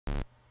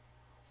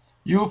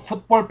You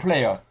football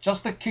player,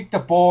 just kick the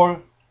ball,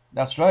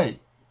 that's right,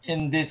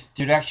 in this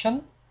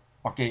direction,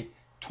 okay,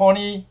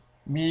 20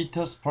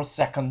 meters per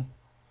second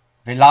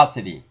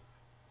velocity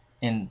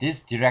in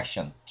this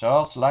direction,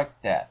 just like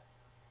that.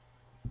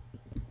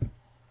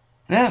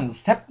 Then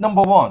step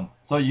number one,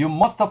 so you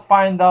must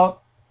find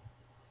out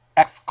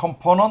x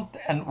component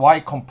and y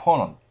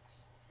component.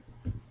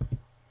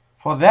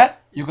 For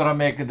that, you're gonna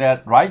make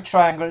that right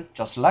triangle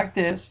just like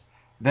this.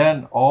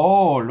 Then,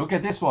 oh, look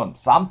at this one.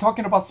 So I'm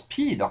talking about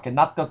speed, okay,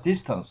 not the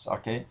distance,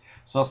 okay.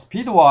 So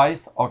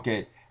speed-wise,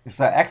 okay, it's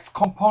a x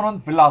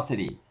component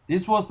velocity.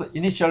 This was the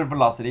initial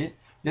velocity.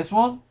 This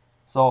one,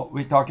 so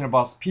we're talking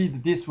about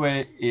speed this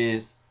way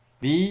is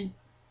v,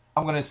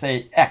 I'm gonna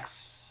say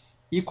x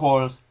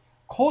equals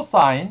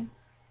cosine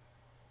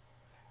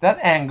that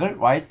angle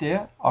right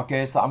there.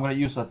 Okay, so I'm gonna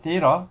use a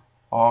theta.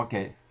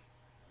 Okay,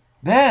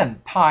 then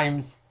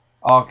times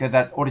okay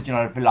that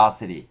original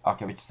velocity,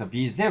 okay, which is a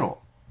v0.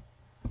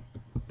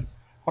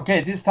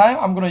 Okay, this time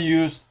I'm gonna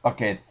use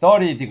okay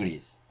 30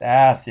 degrees.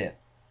 That's it.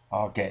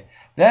 Okay,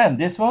 then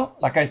this one,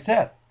 like I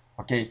said,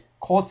 okay,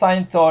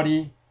 cosine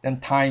 30 then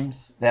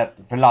times that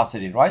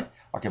velocity, right?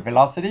 Okay,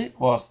 velocity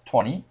was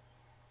 20.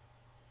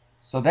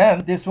 So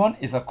then this one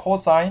is a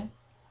cosine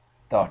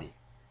 30.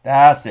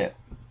 That's it.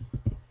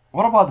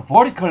 What about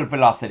vertical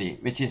velocity,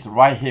 which is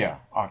right here?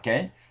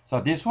 Okay,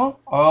 so this one,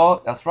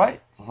 oh, that's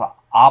right. So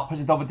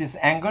opposite of this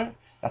angle.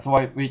 That's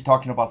why we're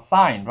talking about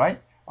sine,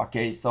 right?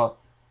 Okay, so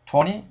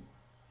 20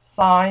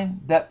 sine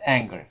that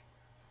angle.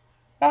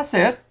 That's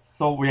it.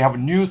 So we have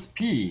new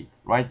speed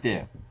right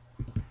there.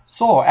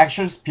 So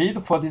actual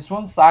speed for this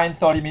one, sine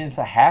 30 means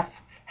a half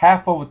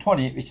of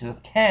 20, which is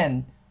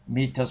 10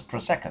 meters per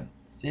second.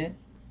 See?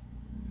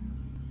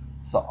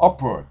 So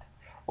upward.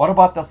 What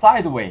about the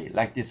sideway,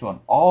 like this one?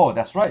 Oh,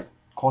 that's right.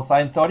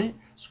 Cosine 30,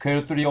 square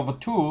root 3 over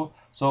 2.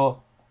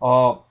 So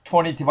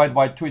 20 divided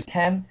by 2 is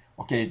 10.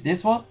 Okay,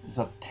 this one is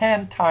a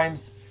 10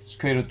 times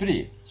square root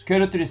 3. Square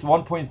root 3 is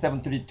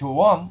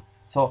 1.7321.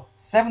 So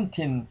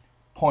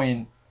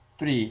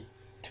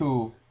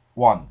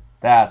 17.321.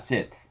 That's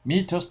it.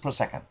 Meters per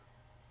second.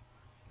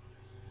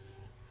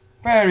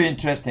 Very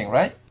interesting,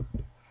 right?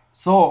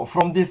 So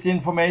from this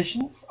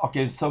information,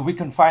 okay, so we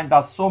can find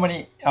out so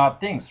many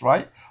things,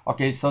 right?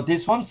 Okay, so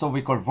this one, so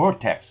we call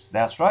vertex.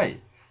 That's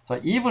right. So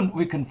even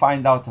we can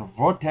find out the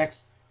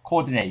vertex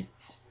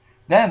coordinates.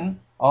 Then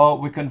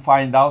we can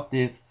find out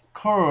this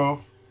curve.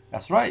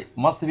 That's right.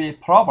 Must be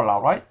parabola,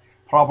 right?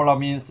 Parabola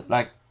means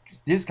like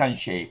this kind of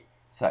shape.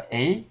 So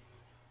A,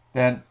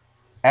 then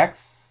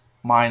X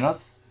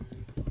minus.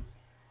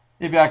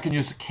 Maybe I can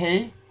use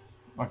K.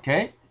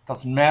 Okay,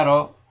 doesn't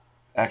matter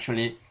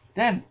actually.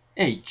 Then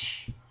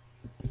H.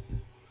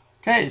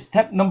 Okay,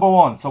 step number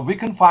one. So we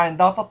can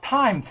find out the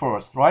time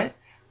first, right?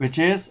 Which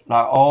is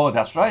like, oh,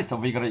 that's right. So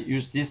we're gonna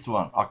use this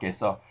one. Okay,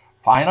 so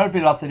final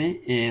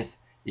velocity is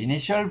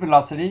initial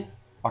velocity,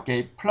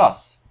 okay,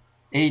 plus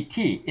AT.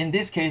 In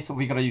this case,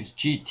 we're gonna use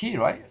GT,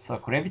 right? So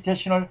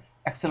gravitational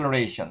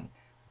acceleration,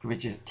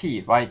 which is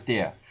T right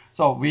there.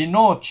 So we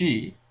know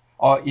G,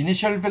 or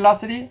initial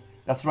velocity.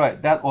 That's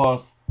right. That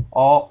was,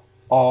 or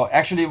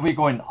actually we're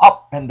going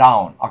up and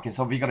down. Okay,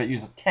 so we're gonna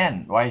use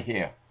 10 right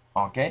here.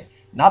 Okay,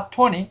 not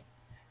 20.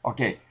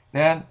 Okay,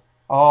 then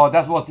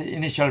that was the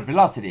initial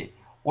velocity.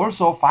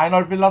 Also,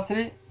 final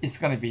velocity is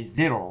going to be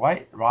 0,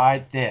 right?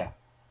 Right there.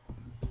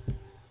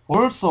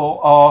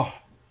 Also,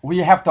 we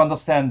have to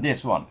understand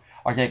this one.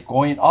 Okay,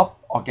 going up,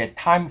 okay,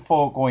 time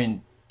for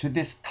going to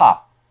this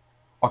top.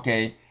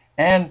 Okay,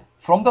 and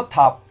from the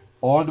top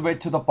all the way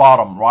to the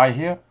bottom right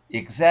here,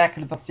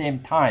 exactly the same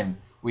time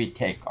we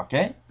take,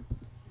 okay?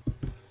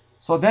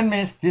 So that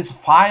means this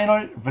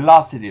final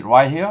velocity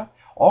right here,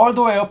 all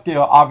the way up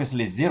there,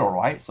 obviously 0,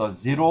 right? So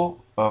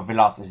 0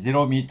 velocity,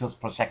 0 meters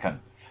per second.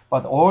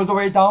 But all the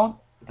way down,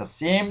 the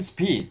same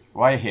speed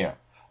right here.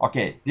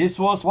 Okay, this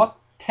was what?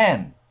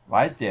 10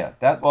 right there.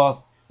 That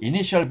was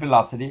initial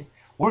velocity.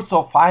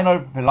 Also, final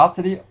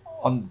velocity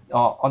on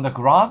the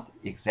ground,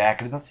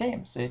 exactly the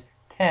same. See,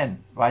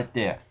 10 right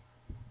there.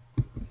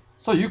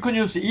 So you can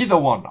use either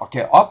one,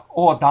 okay, up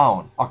or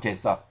down. Okay,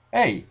 so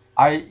hey,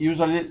 I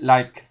usually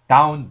like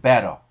down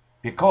better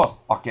because,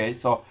 okay,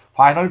 so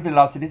final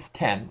velocity is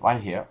 10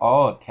 right here.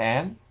 Oh,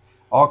 10.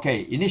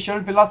 Okay, initial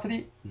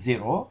velocity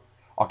 0.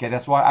 Okay,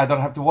 that's why I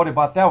don't have to worry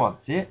about that one.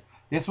 See,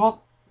 this one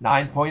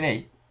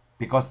 9.8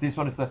 because this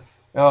one is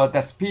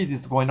the speed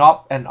is going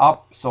up and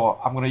up. So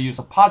I'm gonna use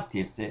a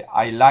positive. See,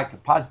 I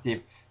like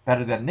positive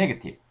better than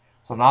negative.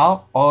 So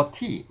now, oh,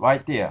 T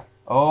right there.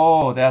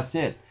 Oh, that's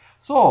it.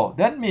 So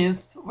that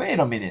means, wait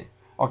a minute.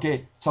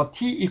 Okay, so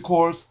T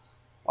equals,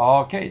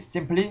 okay,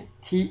 simply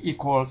T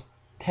equals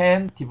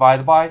 10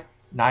 divided by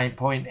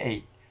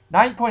 9.8.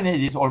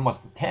 9.8 is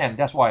almost 10.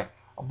 That's why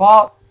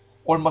about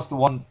almost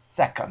 1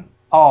 second.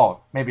 Oh,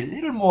 maybe a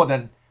little more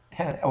than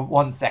 10,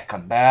 1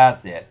 second.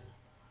 That's it.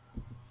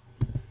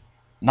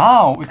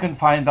 Now we can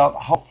find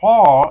out how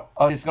far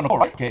it's going to go,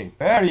 right? Okay,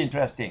 very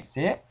interesting.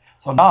 See?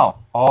 So now,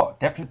 oh,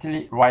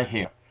 definitely right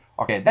here.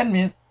 Okay, that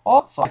means,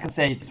 oh, so I can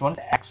say this one is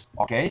x.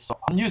 Okay, so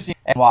I'm using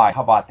x, y.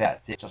 How about that?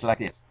 See, just like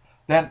this.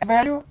 Then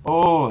value,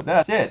 oh,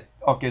 that's it.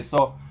 Okay,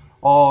 so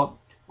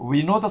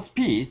we know the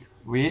speed,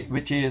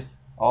 which is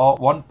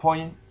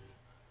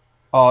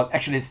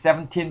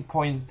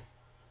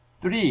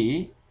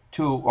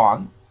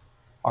 17.321,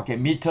 okay,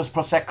 meters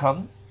per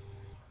second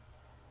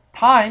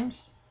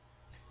times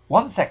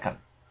 1 second.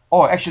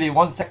 Oh, actually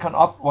 1 second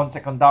up, 1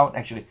 second down,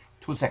 actually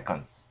 2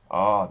 seconds.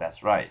 Oh,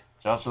 that's right,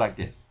 just like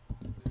this.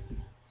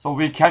 So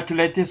we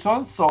calculate this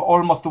one. So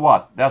almost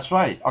what? That's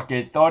right.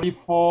 Okay,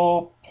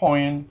 34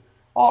 point,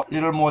 oh,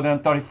 little more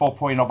than 34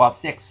 point about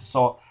 6.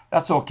 So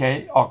that's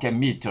okay. Okay,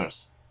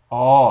 meters.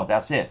 Oh,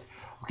 that's it.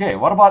 Okay,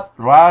 what about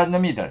right in the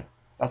middle?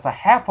 That's a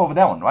half of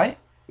that one, right?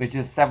 Which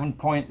is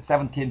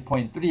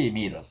 17.3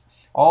 meters.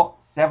 Or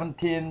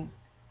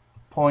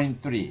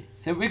 17.3.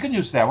 So we can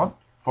use that one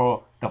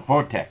for the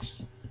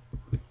vertex.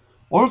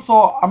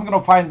 Also, I'm going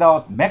to find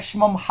out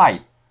maximum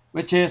height,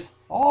 which is,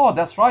 oh,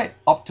 that's right,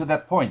 up to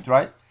that point,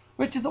 right?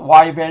 Which is the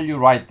y value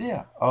right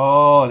there.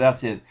 Oh,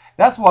 that's it.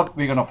 That's what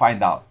we're going to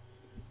find out.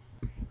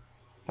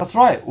 That's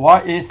right.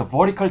 Y is the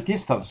vertical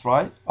distance,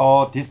 right?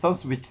 Or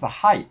distance, which is the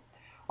height.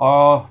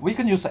 We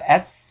can use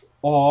S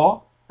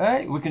or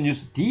we can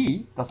use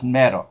D, doesn't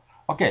matter.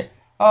 Okay,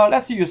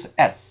 let's use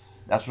S.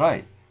 That's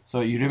right.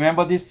 So you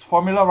remember this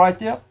formula right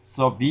there?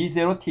 So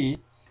V0t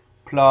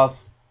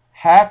plus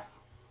half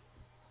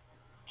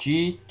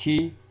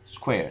GT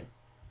squared.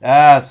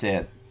 That's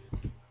it.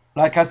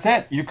 Like I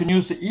said, you can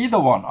use either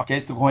one. Okay,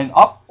 so going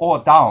up or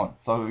down.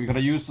 So you're gonna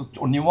use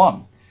only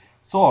one.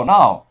 So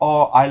now,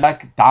 I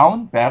like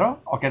down better.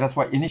 Okay, that's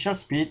why initial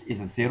speed is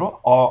 0.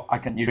 Or I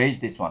can erase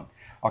this one.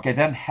 Okay,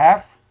 then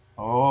half.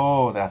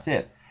 Oh, that's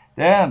it.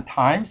 Then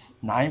times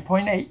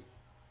 9.8.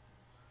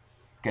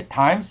 Okay,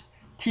 times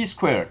t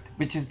squared,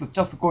 which is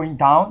just going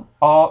down.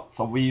 Oh,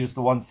 so we use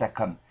the 1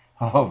 second.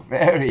 Oh,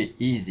 very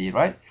easy,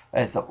 right?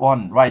 That's a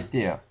 1 right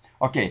there.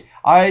 Okay,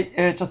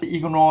 I just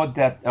ignore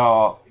that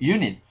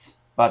units,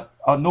 but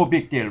no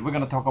big deal. We're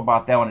going to talk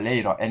about that one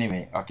later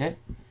anyway, okay?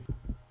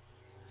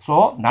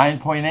 So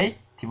 9.8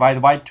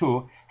 divided by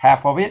 2,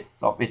 half of it,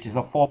 so which is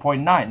a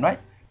 4.9, right?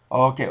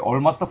 Okay,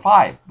 almost a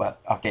 5, but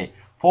okay,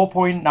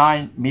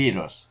 4.9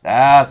 meters.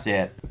 That's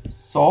it.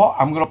 So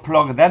I'm going to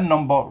plug that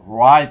number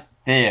right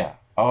there.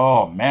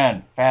 Oh,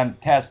 man,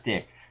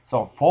 fantastic.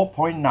 So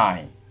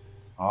 4.9.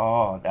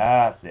 Oh,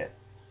 that's it.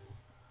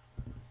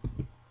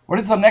 What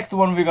is the next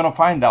one we're going to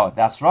find out?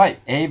 That's right.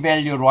 A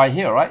value right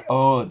here, right?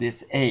 Oh,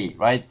 this A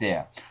right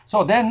there.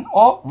 So then,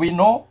 oh, we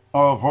know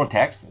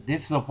vortex.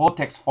 This is a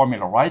vortex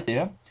formula right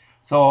there.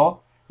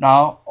 So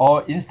now,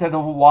 instead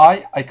of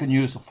Y, I can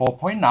use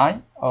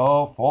 4.9.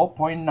 Oh,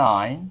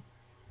 4.9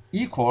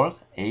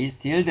 equals A is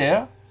still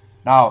there.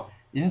 Now,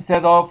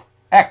 instead of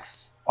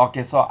X,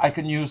 okay, so I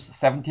can use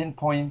 17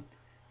 point,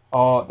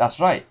 that's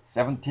right,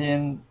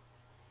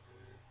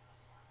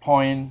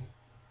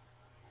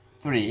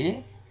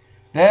 17.3,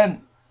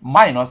 then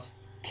minus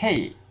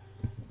K.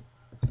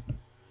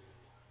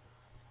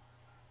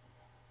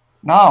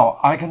 Now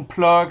I can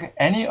plug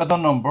any other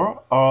number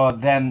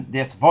than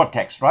this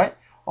vertex, right?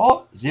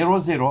 Oh, 0,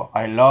 0.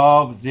 I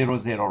love 0,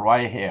 0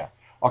 right here.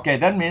 Okay,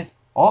 that means,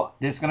 oh,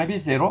 this is going to be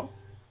 0.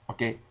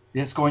 Okay,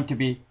 this is going to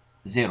be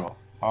 0.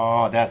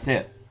 Oh, that's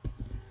it.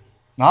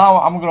 Now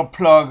I'm going to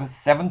plug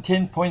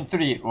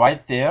 17.3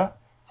 right there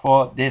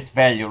for this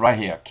value right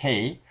here,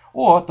 K.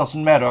 Or it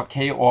doesn't matter,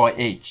 K or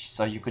H.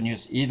 So you can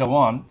use either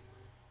one.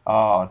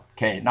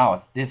 Okay, now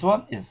this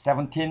one is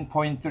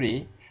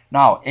 17.3.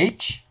 Now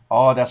H,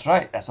 oh, that's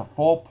right, that's a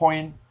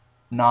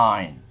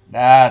 4.9.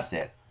 That's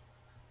it.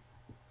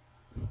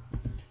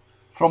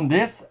 From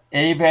this,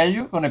 A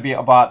value going to be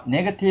about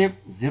negative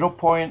 0.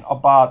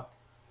 About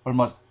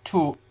almost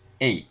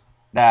 2.8.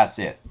 That's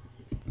it.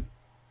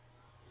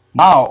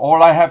 Now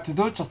all I have to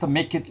do just to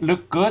make it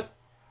look good.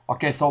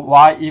 Okay, so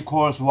y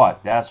equals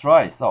what? That's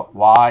right. So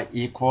y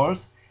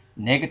equals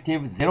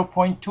negative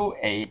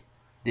 0.28.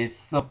 This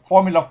is the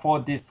formula for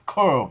this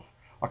curve.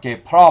 Okay,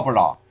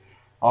 parabola.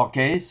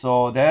 Okay,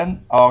 so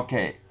then,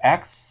 okay,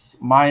 x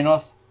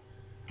minus,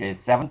 okay,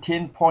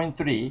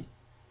 17.3,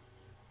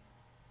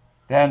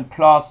 then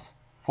plus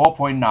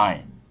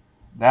 4.9.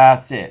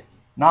 That's it.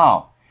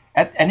 Now,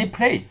 at any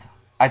place,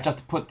 I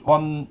just put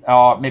one,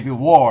 maybe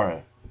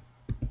wall.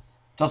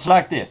 Just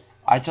like this.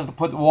 I just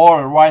put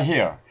wall right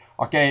here.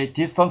 Okay,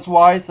 distance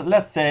wise,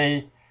 let's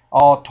say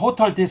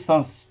total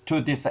distance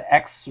to this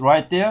x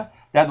right there,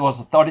 that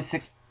was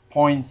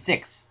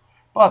 36.6.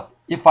 But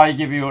if I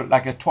give you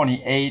like a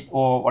 28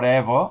 or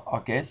whatever,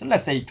 okay, so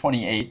let's say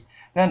 28,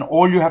 then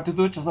all you have to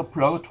do is just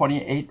plug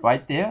 28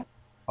 right there.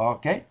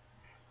 Okay,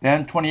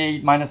 then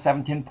 28 minus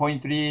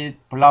 17.3,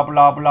 blah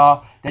blah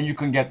blah, then you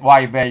can get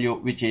y value,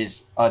 which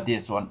is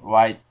this one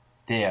right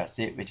there.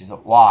 See, which is a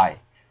y.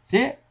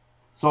 See,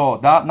 so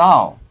that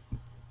now,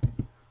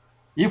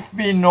 if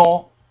we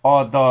know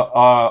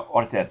the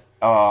what is that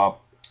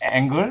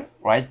angle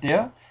right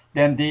there,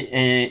 then the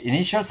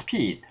initial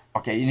speed,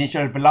 okay,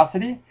 initial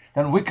velocity,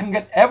 then we can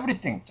get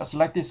everything just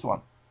like this one,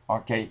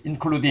 okay,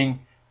 including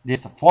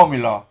this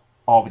formula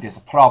of this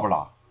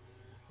parabola.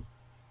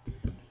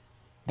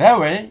 That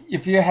way,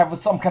 if you have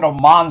some kind of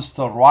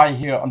monster right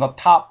here on the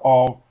top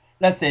of,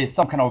 let's say,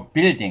 some kind of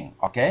building,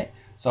 okay?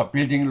 So a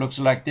building looks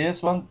like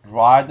this one,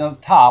 right on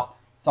the top,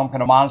 some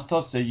kind of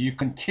monster, so you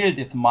can kill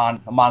this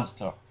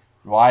monster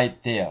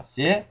right there,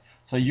 see?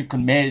 So you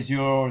can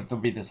measure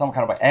with some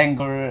kind of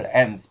angle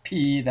and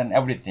speed and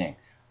everything.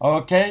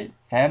 Okay,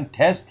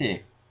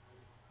 fantastic.